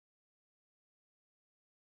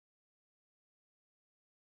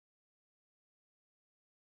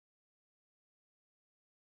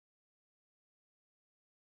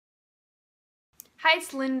Hi,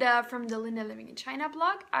 it's Linda from the Linda Living in China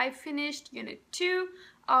blog. I finished Unit 2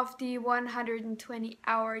 of the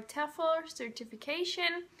 120-hour TEFL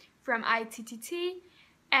certification from ITTT,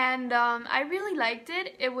 and I really liked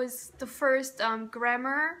it. It was the first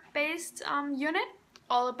grammar-based unit,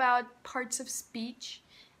 all about parts of speech,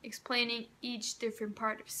 explaining each different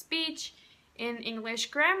part of speech in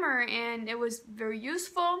English grammar, and it was very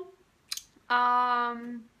useful.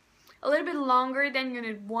 A little bit longer than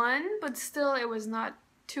Unit 1, but still it was not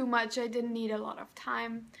too much. I didn't need a lot of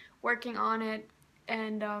time working on it,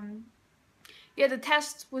 and yeah, the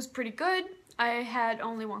test was pretty good. I had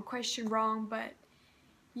only one question wrong, but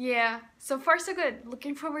yeah, so far so good.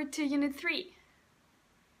 Looking forward to Unit 3.